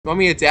You want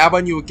me to dab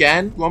on you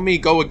again? You want me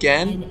to go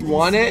again? You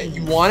want it?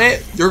 You want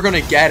it? You're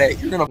gonna get it.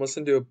 You're gonna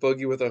listen to a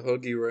boogie with a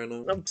hoogie right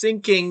now. I'm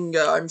sinking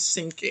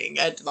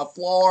into the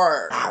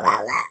floor.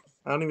 I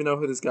don't even know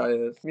who this guy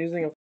is. I'm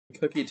using a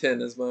cookie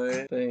tin as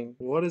my thing.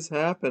 What is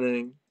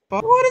happening?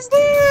 What is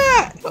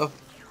that? The f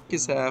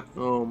is happening?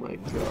 Oh my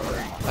god.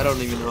 I don't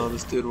even know how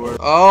this dude works.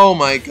 Oh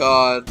my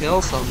god.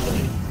 Kill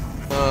something.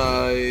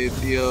 Ay,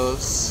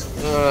 Dios.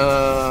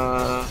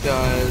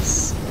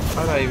 Guys.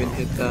 How did I even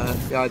hit that?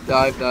 Yeah, I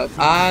dived that.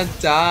 I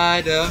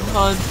died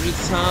 100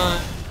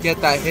 times.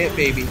 Get that hit,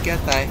 baby. Get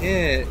that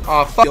hit.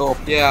 Oh, fuck.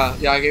 Yeah,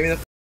 give me the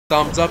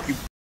thumbs up, you.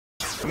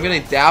 I'm gonna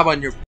dab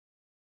on your.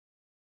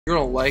 You're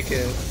gonna like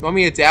it. You want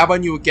me to dab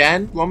on you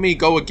again? You want me to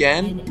go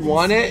again? You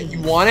want it? You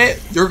want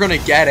it? You're gonna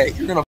get it.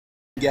 You're gonna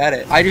get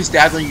it. I just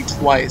dabbed on you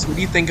twice. What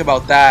do you think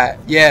about that?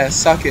 Yeah,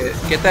 suck it.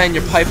 Get that in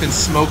your pipe and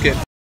smoke it.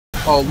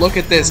 Oh, look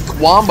at this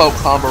wombo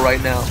combo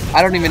right now.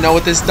 I don't even know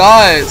what this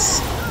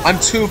does. I'm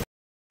too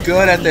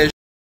good at this.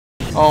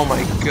 Oh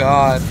my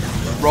god.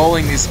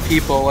 Rolling these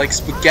people like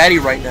spaghetti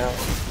right now.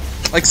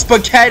 Like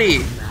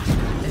spaghetti.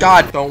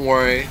 God, don't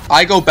worry.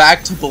 I go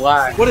back to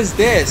black. What is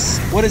this?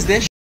 What is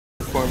this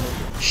for me?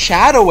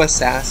 Shadow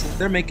Assassin.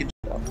 They're making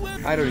shit up.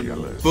 I don't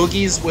even know.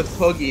 Boogies with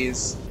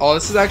hoogies. Oh,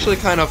 this is actually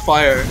kind of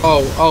fire.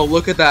 Oh,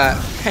 look at that.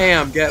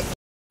 Pam, get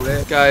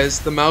it. Guys,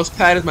 the mouse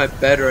pad is my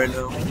bed right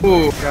now.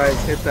 Ooh, guys,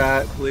 hit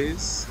that,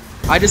 please.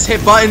 I just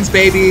hit buttons,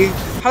 baby.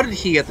 How did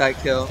he get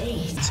that kill?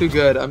 Too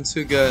good. I'm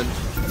too good.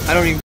 I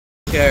don't even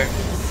care.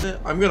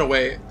 I'm gonna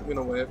wait.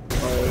 What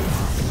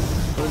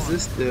does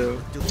this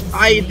do?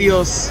 Ay,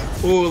 Dios.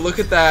 Ooh, look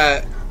at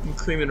that. I'm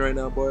creaming right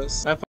now,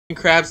 boys. That fucking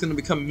crab's gonna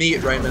become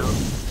meat right now.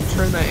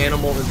 Turn that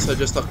animal into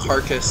just a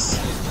carcass.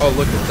 Oh,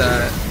 look at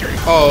that.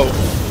 Oh,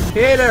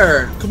 hit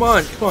her. Come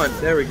on.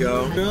 There we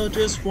go. Girl,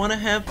 just wanna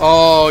have.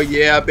 Oh,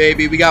 yeah,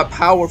 baby. We got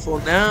powerful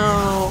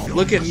now.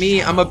 Look at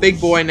me. I'm a big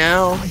boy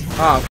now.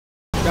 Ah,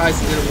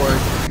 guys, it didn't work.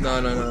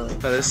 No.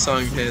 This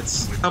song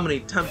hits. How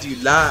many times do you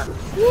lie?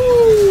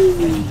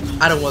 Woo!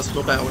 I don't want to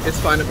go back. It's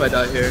fine if I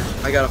die here.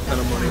 I got a ton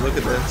of money. Look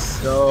at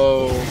this.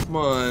 No. Come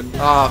on.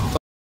 Ah,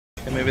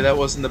 and maybe that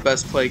wasn't the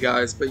best play,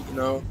 guys, but you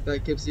know,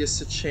 that gives you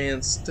a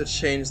chance to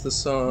change the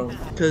song.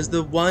 Because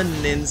the one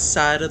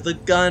inside of the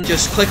gun,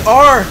 just click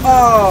R!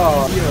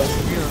 Oh! Yeah.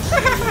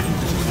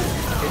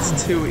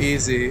 It's too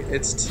easy.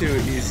 It's too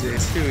easy.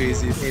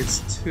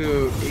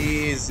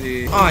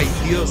 Ay,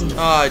 Dios.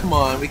 Come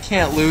on. We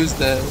can't lose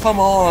this. Come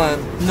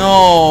on.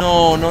 No.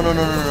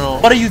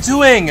 What are you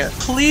doing?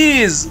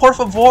 Please. Por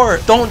favor.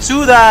 Don't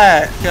do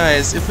that.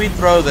 Guys, if we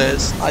throw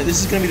this, this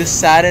is going to be the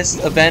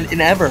saddest event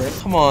in ever.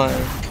 Come on,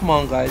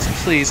 guys.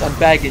 Please. I'm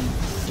begging.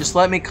 Just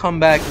let me come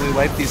back and we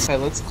wipe these. Okay,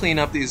 let's clean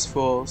up these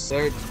fools.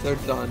 They're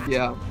done.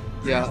 Yeah,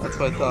 that's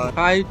what I thought.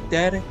 Hi,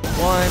 Daddy.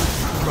 One.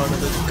 Front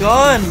of the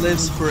gun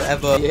lives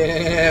forever.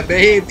 Yeah,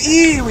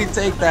 baby, we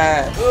take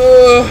that.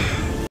 Ugh.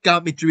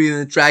 Got me dreaming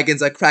the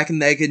dragons. I crack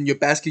an egg in your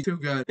basket. Too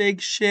good.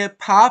 Big shit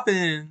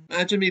popping.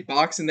 Imagine me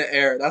boxing the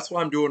air. That's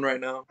what I'm doing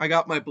right now. I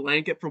got my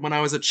blanket from when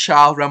I was a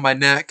child around my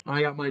neck.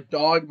 I got my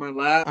dog in my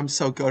lap. I'm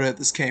so good at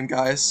this game,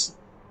 guys.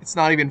 It's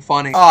not even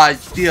funny.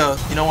 Deal.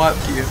 You know what?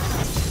 F you.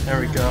 There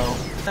we go.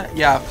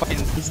 Yeah, fucking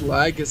his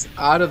lag is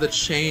out of the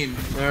chain.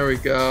 There we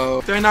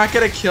go. Did I not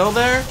get a kill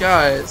there?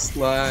 Guys,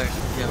 lag.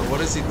 Yeah,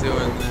 what is he doing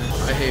there?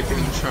 I hate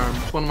being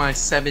charmed. It's one of my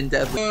 7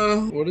 deadly.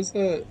 What is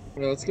that?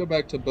 Yeah, let's go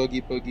back to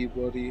Boogie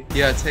Woody.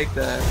 Yeah, take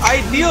that.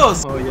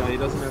 Ideals! Oh yeah, he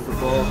doesn't have the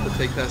balls to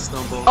take that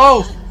snowball.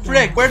 Oh,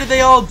 frick! Where did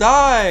they all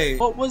die?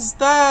 What was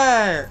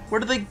that? Where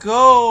did they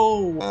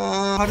go?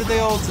 How did they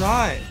all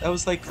die?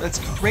 That's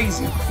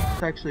crazy.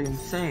 It's actually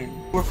insane.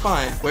 We're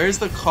fine. Where's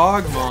the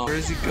cog mom? Where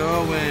is he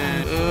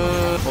going?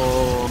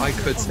 Oh, I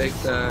could take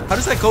that. How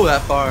does that go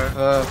that far?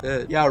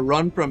 Yeah,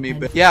 run from me,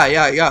 bitch.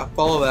 Yeah.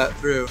 Follow that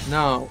through.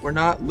 No, we're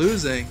not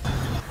losing.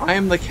 I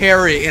am the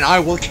carry, and I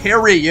will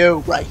carry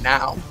you right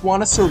now.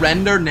 Want to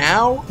surrender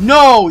now?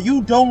 No,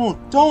 you don't.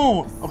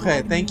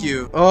 Okay, thank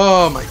you.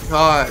 Oh my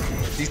god.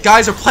 These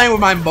guys are playing with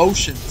my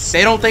emotions.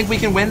 They don't think we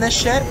can win this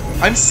shit?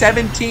 I'm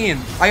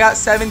 17. I got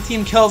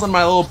 17 kills on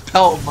my little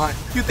belt of mine.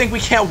 You think we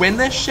can't win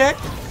this shit?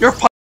 You're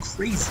fucking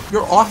crazy.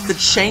 You're off the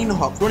chain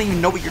hook. You don't even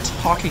know what you're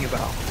talking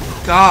about.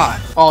 God.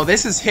 Oh,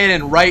 this is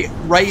hidden right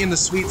in the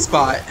sweet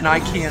spot, and I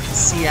can't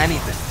see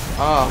anything.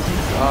 Oh my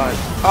god.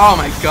 Oh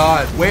my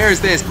god. Where is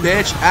this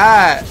bitch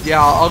at?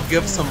 Yeah, I'll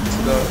give some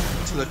to the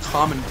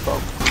common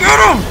folk. Get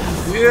him!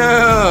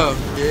 Yeah.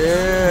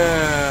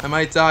 I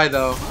might die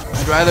though.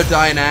 I'd rather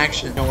die in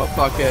action. You know what?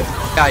 Fuck it.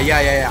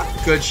 Yeah.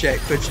 Good shit.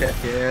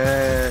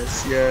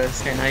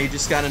 Yes. Okay, now you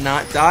just gotta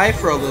not die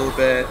for a little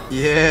bit.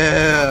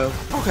 Yeah.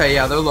 Okay,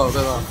 yeah, they're low.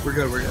 We're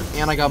good.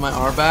 And I got my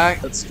R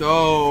back. Let's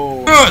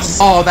go. Yes!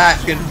 Oh, that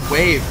fucking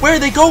wave. Where are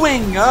they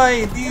going?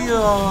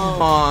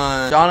 Come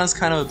on. Donna's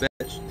kind of a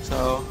bitch,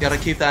 so you gotta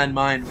keep that in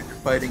mind when you're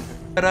fighting her.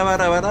 No,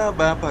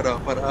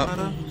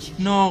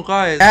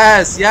 guys.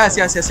 Yes, yes,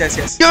 yes, yes, yes,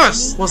 yes.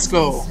 Yes! Let's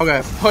go.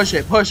 Okay, push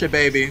it,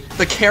 baby.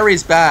 The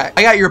carry's back.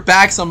 I got your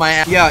backs on my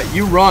ass. Yeah,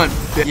 you run.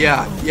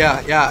 Yeah.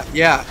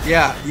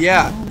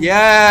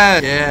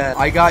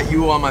 I got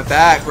you on my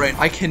back right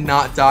now. I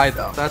cannot die,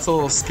 though. That's a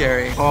little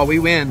scary. Oh, we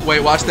win. Wait,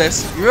 watch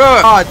this.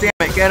 Yeah. Oh, damn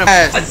it. Get him.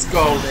 Yes. Let's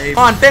go, baby.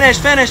 Come on,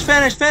 finish. Yes!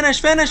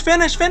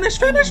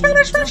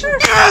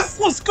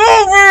 Let's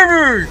go,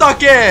 baby.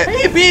 Suck it.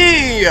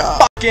 Baby.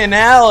 Fucking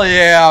hell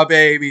yeah,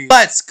 baby.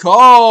 Let's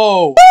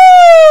go.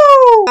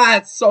 Woo!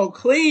 That's so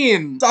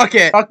clean. Suck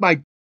it. Suck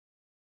my...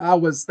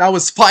 That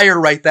was fire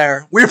right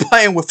there. We're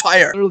playing with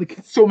fire. Literally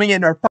consuming it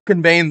in our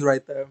fucking veins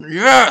right there.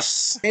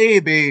 Yes,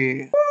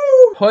 baby.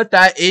 Woo. Put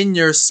that in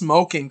your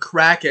smoke and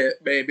crack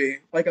it, baby.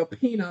 Like a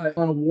peanut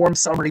on a warm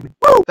summer evening.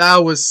 Woo.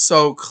 That was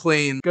so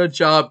clean. Good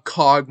job,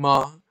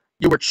 Kog'Maw.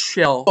 You were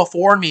chill.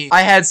 Before me,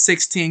 I had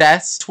 16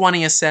 deaths,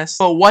 20 assists.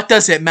 But what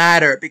does it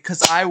matter?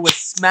 Because I was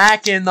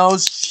smacking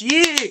those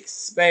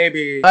cheeks,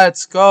 baby.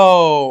 Let's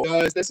go.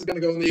 Guys, this is gonna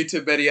go in the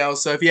YouTube video,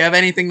 so if you have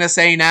anything to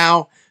say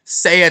now,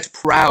 say it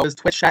proud. Does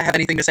Twitch chat have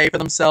anything to say for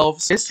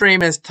themselves? This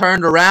stream is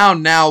turned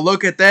around now.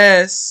 Look at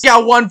this. We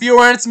got 1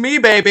 viewer and it's me,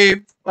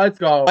 baby. Let's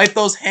go. Wipe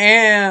those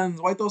hands.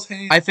 Wipe those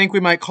hands. I think we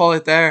might call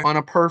it there on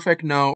a perfect note.